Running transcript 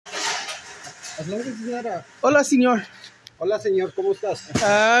As long as it's not a... Hola, señor. Hola, señor, ¿cómo estás?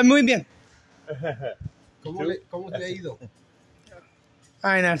 Muy bien. ¿Cómo se le ha ido?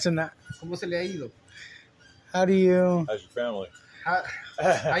 I ain't answering that. ¿Cómo se le ha ido? How do you... How's your family?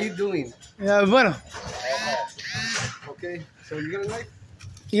 How you doing? Bueno. Okay, so you got a knife?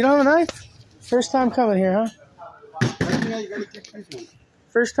 You don't have a knife? First time coming here, huh? Right now, you gotta take this one.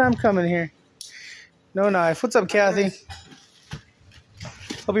 First time coming here. No knife. What's up, Kathy?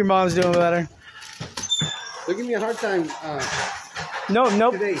 Hope your mom's doing better. Don't give me a hard time.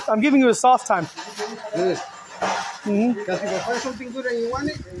 Nope. Today. I'm giving you a soft time. Good. Mm-hmm. Because if I find something good and you want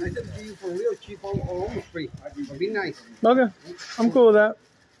it, I said to give you for real cheap or almost free. But be nice. Okay. I'm cool with that.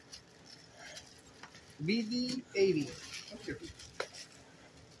 BD80.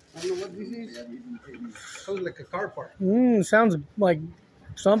 I don't know what this is. Sounds like a car part. Sounds like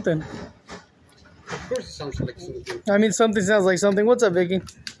something. Of course it sounds like something. I mean, something sounds like something. What's up, Vicky?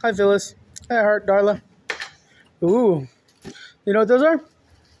 Hi, Phyllis. Hi, Heart, Darla. Ooh. You know what those are?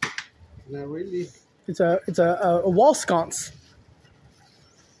 Not really. It's a wall sconce.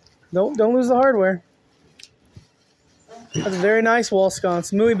 Don't lose the hardware. That's a very nice wall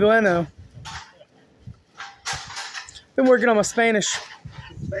sconce. Muy bueno. Been working on my Spanish.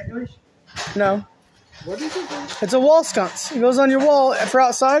 Spanish? No. What is it? It's a wall sconce. It goes on your wall for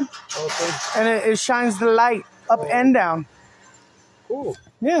outside. Okay. And it shines the light up and down. Cool.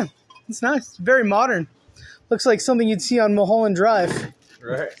 Yeah. It's nice. It's very modern. Looks like something you'd see on Mulholland Drive.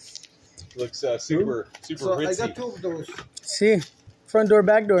 Right. Looks super So ritzy. I got two of those. See? Front door,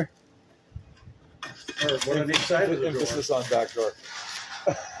 back door. Or one on each side of the door. Emphasis on back door.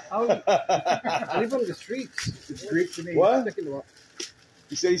 I live on the streets. The streets to me. What? You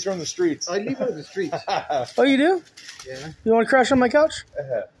said he's from the streets. I live on the streets. Oh, you do? Yeah. You want to crash on my couch?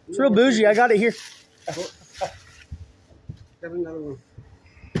 It's real bougie. I got it here. Got another one.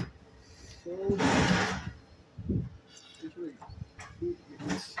 So,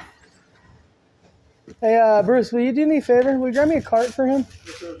 Hey, Bruce, will you do me a favor? Will you grab me a cart for him?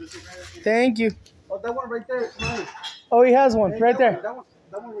 Thank you. oh, that one right there is mine. Oh, he has one. Hey, Right there. That one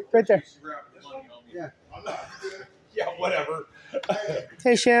Right there. Yeah. Yeah, whatever.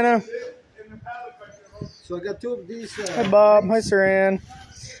 Hey, Shanna. So I got two of these. Hi, Bob. Hi, Saran.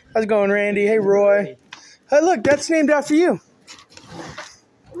 How's it going, Randy? Hey, Roy. Hey, look, that's named after you.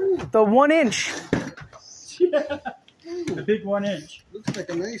 The 1 inch. The big 1 inch. Looks like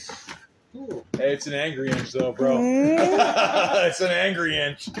a nice. Cool. Hey, it's an angry inch, though, bro. It's an angry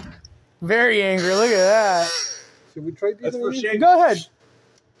inch. Very angry. Look at that. Should we try these? That's for shame. Go ahead.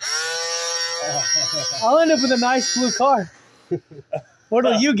 I'll end up with a nice blue car.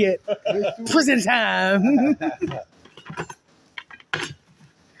 What'll you get? Prison time.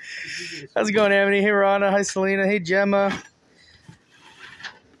 How's it going, Amity? Hey, Rana. Hi, Selena. Hey, Gemma.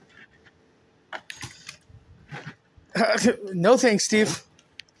 No thanks, Steve.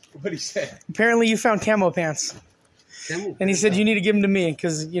 What'd he say? Apparently you found camo pants. And he said you need to give them to me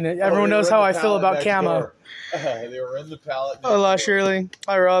because, you know, everyone they knows were in how the I feel pallet about next camo. door. They were in the pallet. Hola, Shirley.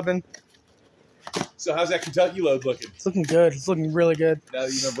 Hi, Robin. So how's that Kentucky load looking? It's looking good. It's looking really good. Now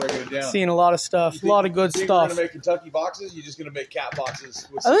that you've been breaking it down. Seeing a lot of stuff. A lot of good you think stuff. You're going to make Kentucky boxes? You're just going to make cat boxes?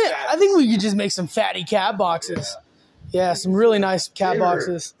 With I think we could just make some fatty cat boxes. Yeah, some really nice cat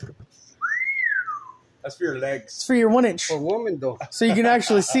boxes. That's for your It's legs. for your 1 inch. For woman though. So you can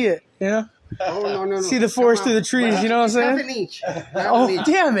actually see it, you know? Oh no. See the forest through the trees, you know what I'm Half saying? an inch. Oh,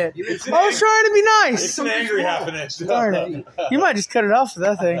 damn it. I was trying to be nice. It's an angry half an inch. Darn it. You might just cut it off with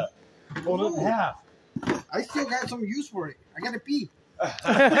that thing. Hold it in half. I still got some use for it. I gotta pee. I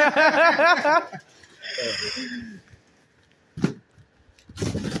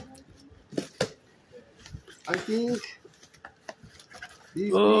think.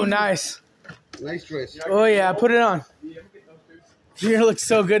 Oh, nice. Nice dress. Oh, yeah. Put it on. You're going to look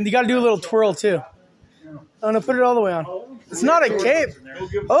so good. You got to do a little twirl, too. Oh, no. Put it all the way on. It's not a cape.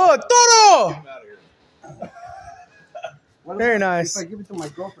 Oh, Toro! Very nice. If I give it to my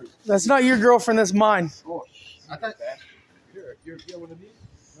girlfriend. That's not your girlfriend. That's mine. Oh, I thought. You're one of these?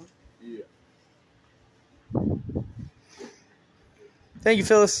 Yeah. Thank you,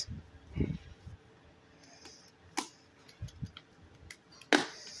 Phyllis.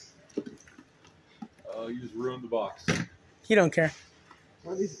 Oh, you just ruined the box. You don't care.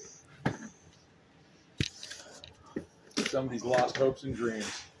 What is it? Somebody's lost hopes and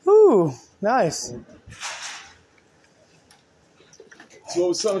dreams. Ooh, nice. So what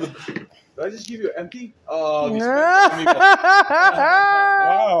was some of the... Did I just give you an empty? Oh, these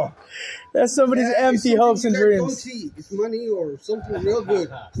Wow. That's somebody's Yeah, empty it's something hopes and you guys don't dreams. see. It's money or something real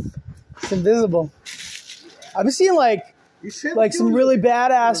good. It's invisible. I've been seeing like You said Like some really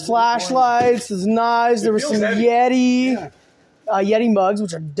badass flashlights. There's knives. There was some heavy. Yeti. Yeti mugs,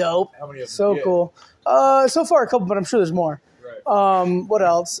 which are dope. How many of them So you get? cool. So far a couple, but I'm sure there's more. Right. What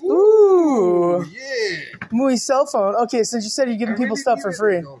else? Ooh. Yeah. Muy cell phone. Okay, since you said you're giving people stuff for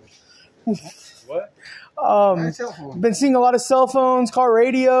free. What? My cell phone. Been seeing a lot of cell phones, car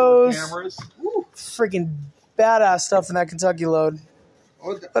radios, Cameras. freaking badass stuff in that Kentucky load.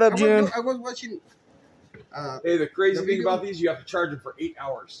 What up, June? I was watching. Hey, the crazy The thing video- about these, you have to charge them for 8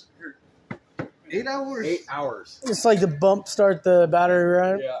 hours. 8 hours. 8 hours. It's like to bump start the battery,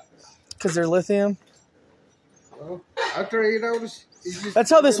 right? Yeah. Because they're lithium. Well, after 8 hours, it's just- That's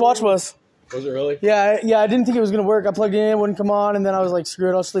how this watch was. Was it really? Yeah, I didn't think it was going to work. I plugged it in, it wouldn't come on, and then I was like, screw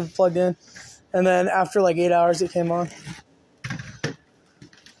it, I'll just leave it plugged in. And then after like 8 hours, it came on.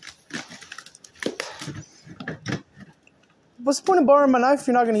 What's the point of borrowing my knife if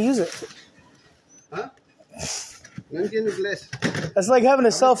you're not going to use it? Huh? No entiendo inglés. That's like having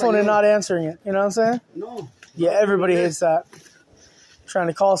a cell phone and not answering it. You know what I'm saying? No. Yeah, everybody hates that. Trying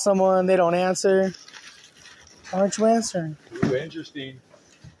to call someone, they don't answer. Why aren't you answering? Ooh, interesting.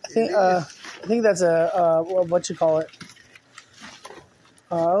 I think that's a what you call it.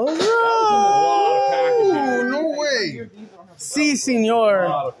 That was a lot of packaging. Oh, no way. Si, A senor.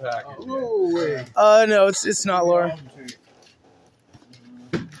 lot of packaging. No way. No, it's not, Laura.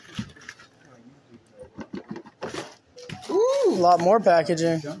 A Ooh. lot more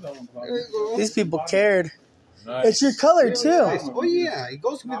packaging. There you go. These people cared. Nice. It's your color too. Oh yeah, it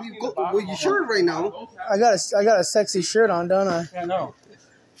goes with your shirt right now. I got a sexy shirt on, don't I? Yeah, no.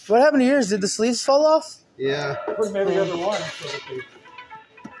 What happened to yours? Did the sleeves fall off? Yeah. Put maybe the other one. So that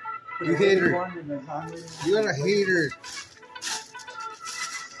they, You hater. one and then Tommy. You're a hater.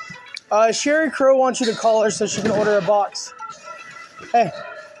 Sherry Crow wants you to call her so she can order a box. Hey,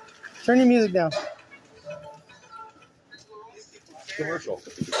 turn your music down. Commercial.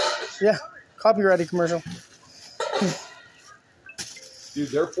 Yeah, copyrighted commercial. Dude,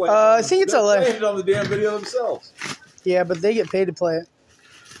 they're playing. I think it's they're LA. playing it on the damn video themselves. Yeah, but they get paid to play it.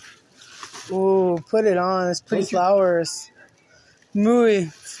 Ooh, put it on. It's pretty flowers. Muy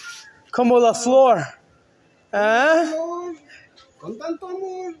como la flor. Huh? Amor. Con tanto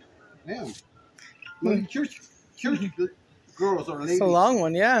amor. Damn. No, church girls or ladies. It's a long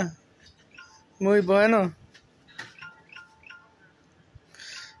one, yeah. Muy bueno.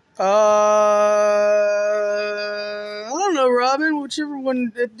 I don't know, Robin. Whichever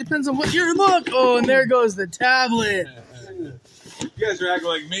one. It depends on what your look. Oh, and there goes the tablet. You guys are acting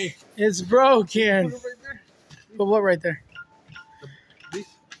like me. It's broken. Put it right there. But what right there? This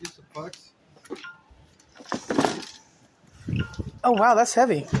is a box. Oh, wow, that's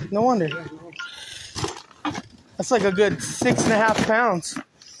heavy. No wonder. That's like a good 6.5 pounds.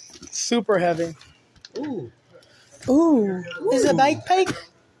 Super heavy. Ooh, Ooh, is it a backpack?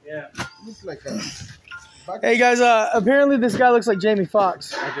 Yeah. looks like a. Hey guys, apparently this guy looks like Jamie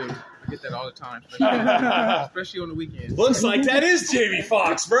Foxx. I do. I get that all the time, especially on the weekends. Looks like that is Jamie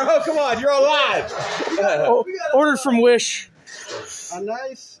Foxx, bro. Come on, you're on live. Oh, ordered from Wish. A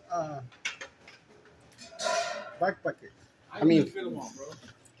nice backpack. I mean, fit them all, bro.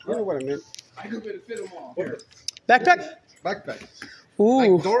 You know what I meant? I can fit them all. Backpack? Backpack. Ooh.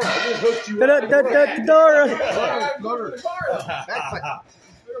 Like Dora. I just hooked you up. Da-da-da-da-da. Dora. Backpack.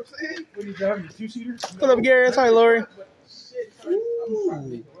 You know what I'm saying? What do you have? Your two-seater? What up, Gary? Hi, Lori.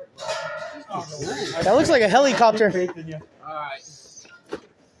 Ooh. That looks like a helicopter. Faith in you. All right.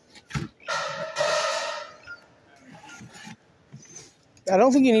 I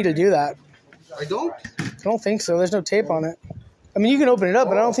don't think you need to do that. I don't? I don't think so. There's no tape on it. I mean, you can open it up,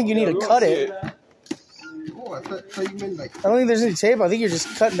 but I don't think you need to cut it. Oh, I thought you meant like. I don't think there's any tape. I think you're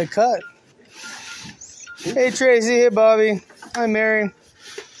just cutting the cut. Hey, Tracy. Hey, Bobby. Hi, Mary.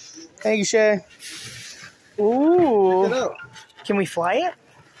 Thank you, Shay. Check it Ooh. out. Can we fly it?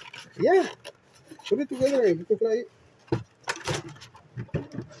 Yeah. Put it together and you can fly it.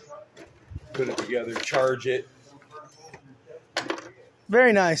 Put it together, charge it.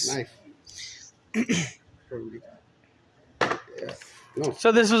 Very nice. Nice. Probably. Yeah. No.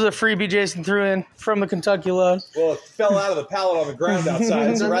 So this was a freebie Jason threw in from the Kentucky load. Well, it fell out of the pallet on the ground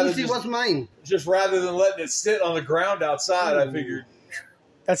outside. So That means it was mine. just rather than letting it sit on the ground outside, I figured,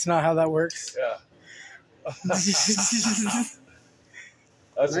 That's not how that works. yeah, No,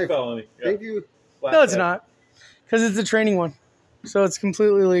 that's a felony. Yeah. Thank you. it's not. Because it's a training one. So it's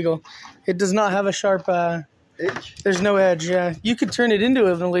completely legal. It does not have a sharp, Edge. there's no edge, yeah. You could turn it into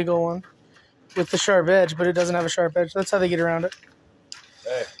an illegal one with the sharp edge, but it doesn't have a sharp edge. That's how they get around it.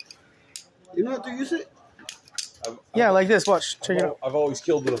 Hey, You know how to use it? Yeah, like this. Watch. Check it out. I've always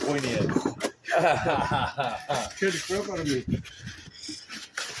killed with a pointy end. Scared the crap out of me.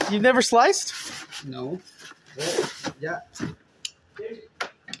 You've never sliced? No. Well, yeah.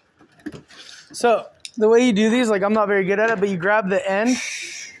 So the way you do these, like I'm not very good at it, but you grab the end,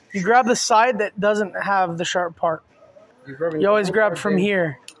 you grab the side that doesn't have the sharp part. You always grab from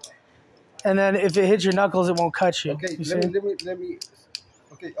here, and then if it hits your knuckles, it won't cut you. Okay, You see? let me.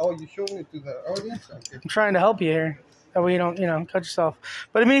 Okay. Oh, you're showing it to the audience. Okay. I'm trying to help you here. That way you don't, cut yourself.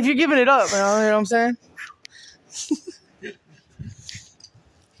 But I mean, if you're giving it up, you know what I'm saying?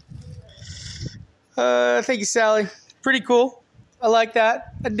 Thank you, Sally. Pretty cool. I like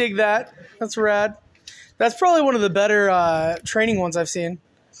that. I dig that. That's rad. That's probably one of the better training ones I've seen.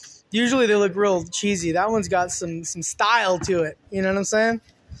 Usually they look real cheesy. That one's got some style to it. You know what I'm saying?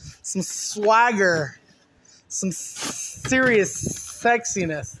 Some swagger. Some serious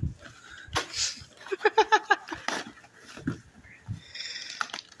sexiness.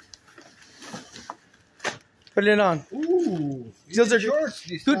 Put it on. Ooh. Those are shorts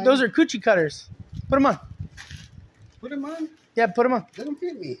this time. those are coochie cutters. Put them on. Put them on. Yeah, put them on. They don't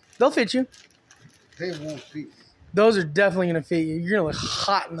fit me. They'll fit you. They won't fit. Those are definitely gonna fit you. You're gonna look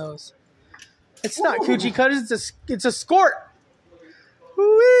hot in those. It's not coochie cutters. It's a skort.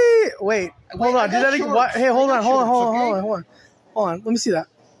 Woo-wee. Wait, hold on. Do that again. Why, hey, hold on. Hold on. Let me see that.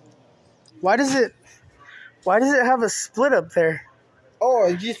 Why does it have a split up there? Oh,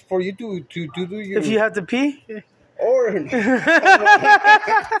 it's just for you to do your. If you have to pee. Or.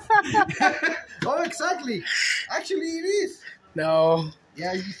 Oh, exactly. Actually, it is. No.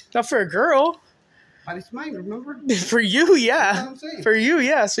 Yeah. Not for a girl. But it's mine. Remember? For you, yeah. That's what I'm saying. For you,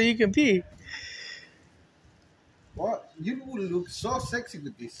 yeah. So you can pee. Well, you will look so sexy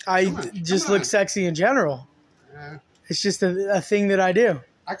with this. I Come on, just come look on. sexy in general. It's just a thing that I do.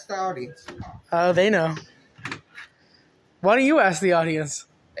 Ask the audience. Oh, they know. Why don't you ask the audience,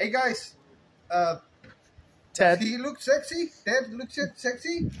 Hey guys, Ted? do you look sexy? Ted looks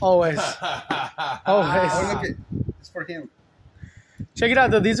sexy? Always. Oh, Always. look it. It's for him. Check it out,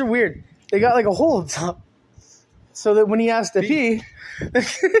 though. These are weird. They got like a hole at the top. So that when he has to pee.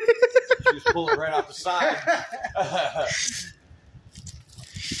 Just pull it right off the side.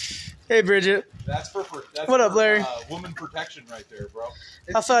 Hey, Bridget. That's What up, Larry? Woman protection right there, bro.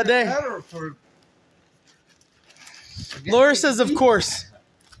 How's that day? Better for- Laura says, of course.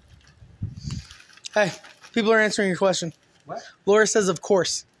 Hey, people are answering your question. What? Laura says, of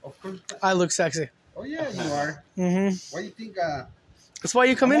course. Of course. I look sexy. Oh yeah, you are. Mm-hmm. Why do you think? That's why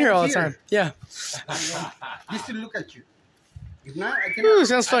you come in here all the time. Yeah. Just to look at you. If not, I cannot. Ooh,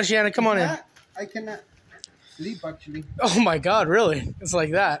 sounds fun, Shannon. Come on in. I cannot sleep actually. Oh, my God. Really? It's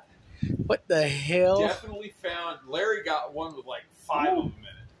like that. What the hell? Definitely found. Larry got one with like 5 of them in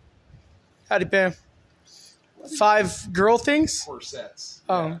it. Howdy, Pam. 5 girl things? Corsets.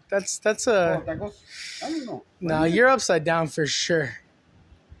 Oh, Yeah. that's Oh, that goes. I don't know. no, you're upside down for sure.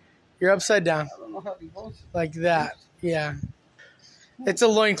 You're upside down I don't know how it goes. like that. Yeah. It's a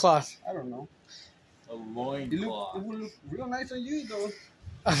loincloth. I don't know. A It loincloth. will look real nice on you though.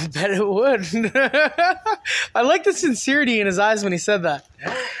 I bet it would. I like the sincerity in his eyes when he said that.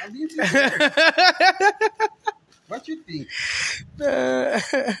 No, I'm being sincere. What you think?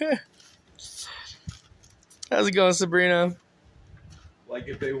 How's it going, Sabrina? Like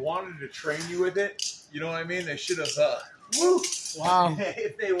if they wanted to train you with it, you know what I mean? They should have. Wow.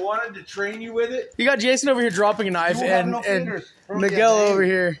 If they wanted to train you with it, You got Jason over here dropping a knife You have and, no and fingers. Miguel Yeah, over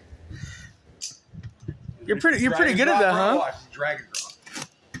here. You're pretty good at that, huh? Watch Dragon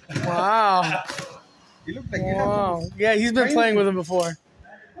Drop. Wow. You look like you have Wow. Yeah, he's been playing with him before.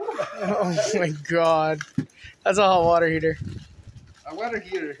 Oh my God. That's a hot water heater. a water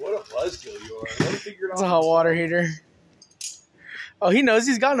heater. What a buzzkill you are! What a figure That's a hot water heater. Oh, he knows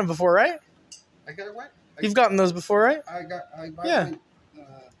he's gotten them before, right? I got what? You've gotten those before, right? I bought Yeah. mine,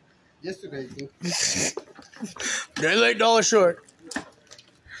 yesterday. I think. They're $8 short.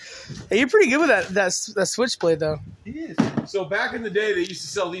 Hey, you're pretty good with that switchblade, though. He is. So back in the day, they used to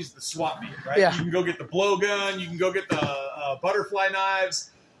sell these at the swap meet, right? Yeah. You can go get the blowgun, you can go get the butterfly knives.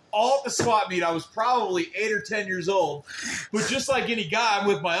 All at the swap meet. I was probably 8 or 10 years old, but just like any guy, I'm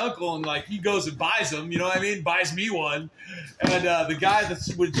with my uncle, and like he goes and buys them. You know what I mean? Buys me one, and the guy that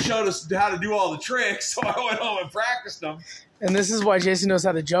showed us how to do all the tricks, so I went home and practiced them. And this is why Jason knows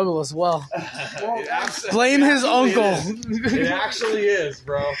how to juggle as well. Blame his uncle. It actually is,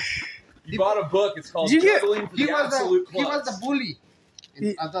 bro. You bought a book. It's called Did you get- Juggling for He the was Absolute the Klutz. bully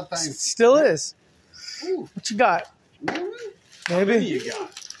at that time. Still is. Ooh, What you got? really? How many Maybe you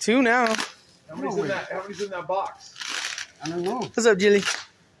got? 2 now. How many's in that? How many's in that box? I don't know. What's up, Jilly?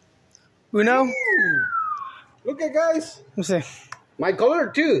 Uno? Ooh. Look at guys. Let me see. My color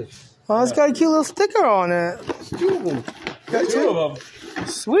too. Oh, it's got a cute little sticker on it. It's 2 of them. Got 2 of them.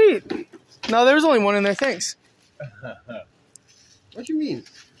 Sweet. No, there's only one in there. Thanks. What you mean?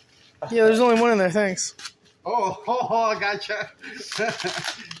 Yeah, there's only one in there. Thanks. Oh, gotcha.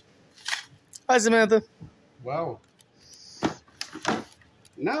 Hi, Samantha. Wow.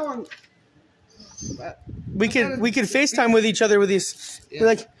 Now I'm. We can FaceTime with each other with these. Yeah. We're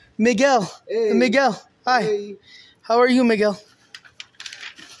like, Miguel. Hey. Miguel. Hi. Hey. How are you, Miguel?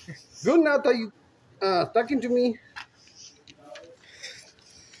 Good now that you talking to me.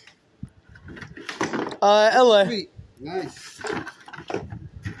 LA. Sweet. Nice.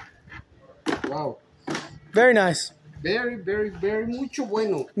 Wow. Very nice. Very, very, very mucho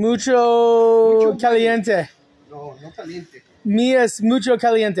bueno. Mucho caliente. No, no caliente. Mi es mucho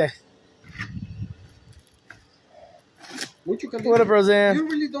caliente. Mucho caliente. What up, Roseanne? You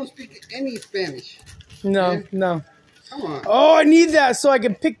really don't speak any Spanish. No, Yeah. no. Come on. Oh, I need that so I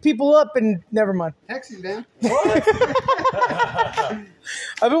can pick people up and never mind. Taxi, man.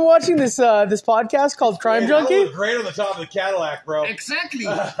 I've been watching this podcast called Crime That'll Junkie. look great on the top of the Cadillac, bro. Exactly.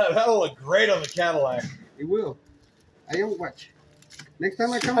 That'll look great on the Cadillac. It will. I don't watch. Next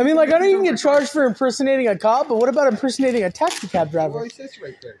time I come. I mean, like, I don't even get charged for impersonating a cop, but what about impersonating a taxi cab Oh, driver? it says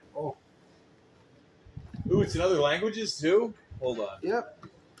right there. Oh, Ooh, it's in other languages too? Hold on. yep.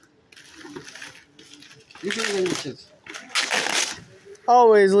 Different languages.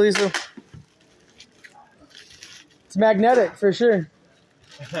 Always, Lisa. It's magnetic for sure.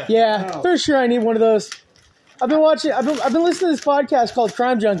 Yeah, Wow. for sure. I need one of those. I've been listening to this podcast called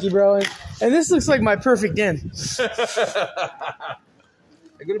Crime Junkie, bro, and this looks like my perfect in.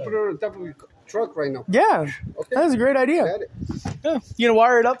 I'm gonna put it on top of your truck right now. Yeah, Okay. that's a great idea. Got it. Yeah. You gonna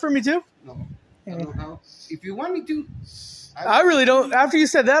wire it up for me too? No, I don't know how. If you want me to, I really don't. After you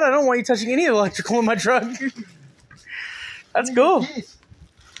said that, I don't want you touching any electrical in my truck. That's cool. Yes.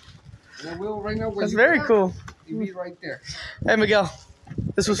 And I will right now. When That's you very get out, cool. You'll be right there. Hey, Miguel,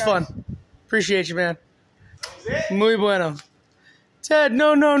 this was fun. Appreciate you, man. Muy bueno. Ted,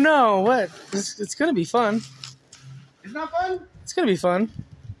 no. What? It's gonna be fun. It's not fun. It's gonna be fun.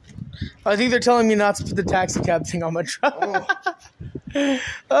 I think they're telling me not to put the taxi cab thing on my truck.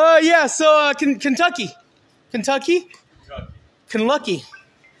 Oh, Yeah. So Kentucky. Kentucky. Getting lucky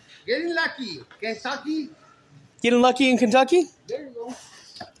getting lucky. Kentucky. in Kentucky. There you go.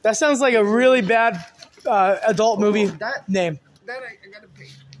 That sounds like a really bad adult movie that- name. That I gotta pay.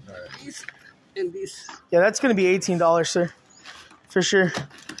 This and this. Yeah, that's gonna be $18, sir, for sure.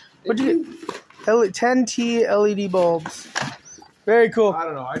 What'd you get? 10T LED bulbs. Very cool. I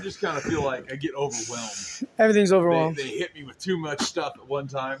don't know. I just kind of feel like I get overwhelmed. Everything's overwhelmed. They hit me with too much stuff at one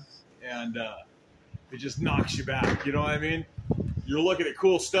time, and it just knocks you back. You know what I mean? You're looking at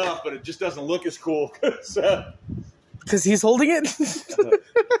cool stuff, but it just doesn't look as cool. Because he's holding it?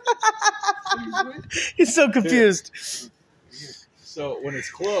 He's so confused. So when it's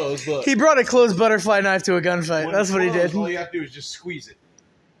closed, look. He brought a closed butterfly knife to a gunfight. when That's it's what he closed, did. All you have to do is just squeeze it,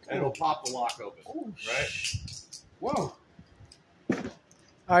 and it'll pop the lock open. Right? Whoa.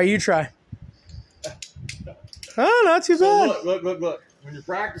 All right, you try. Oh, not too So bad. look. When you're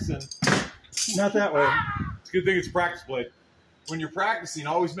practicing, Not that way. it's a good thing it's a practice blade. When you're practicing,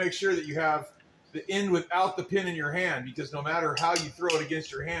 always make sure that you have the end without the pin in your hand, because no matter how you throw it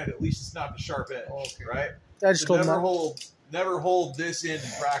against your hand, at least it's not the sharp edge, Okay. right? I just So told him never hold this end in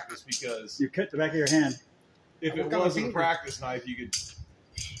practice, because You cut the back of your hand. if it What kind of wasn't a finger? practice knife, you could,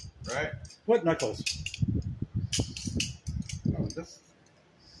 right? What knuckles? Oh, that's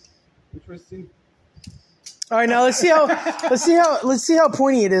interesting. All right, now let's see how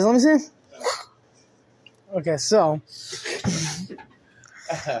pointy it is. Let me see. Okay, so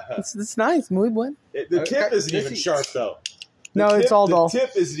it's nice, muy bueno. The tip isn't even sharp, though. No, it's all dull. The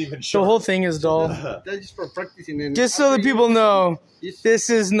tip isn't even The sharp. whole thing is dull. That's just for practicing. And Just so that after you- people know, It's- this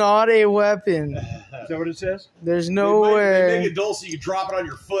is not a weapon. Is that what it says? There's no They way. make it dull so you can drop it on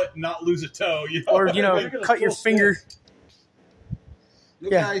your foot and not lose a toe. You know? Or Look at cut the your full finger.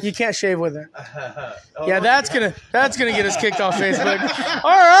 Look, Yeah, guys, you can't shave with it. Oh, Yeah, no, that's gonna get us kicked off Facebook.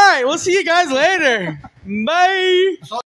 All right, we'll see you guys later. Bye. so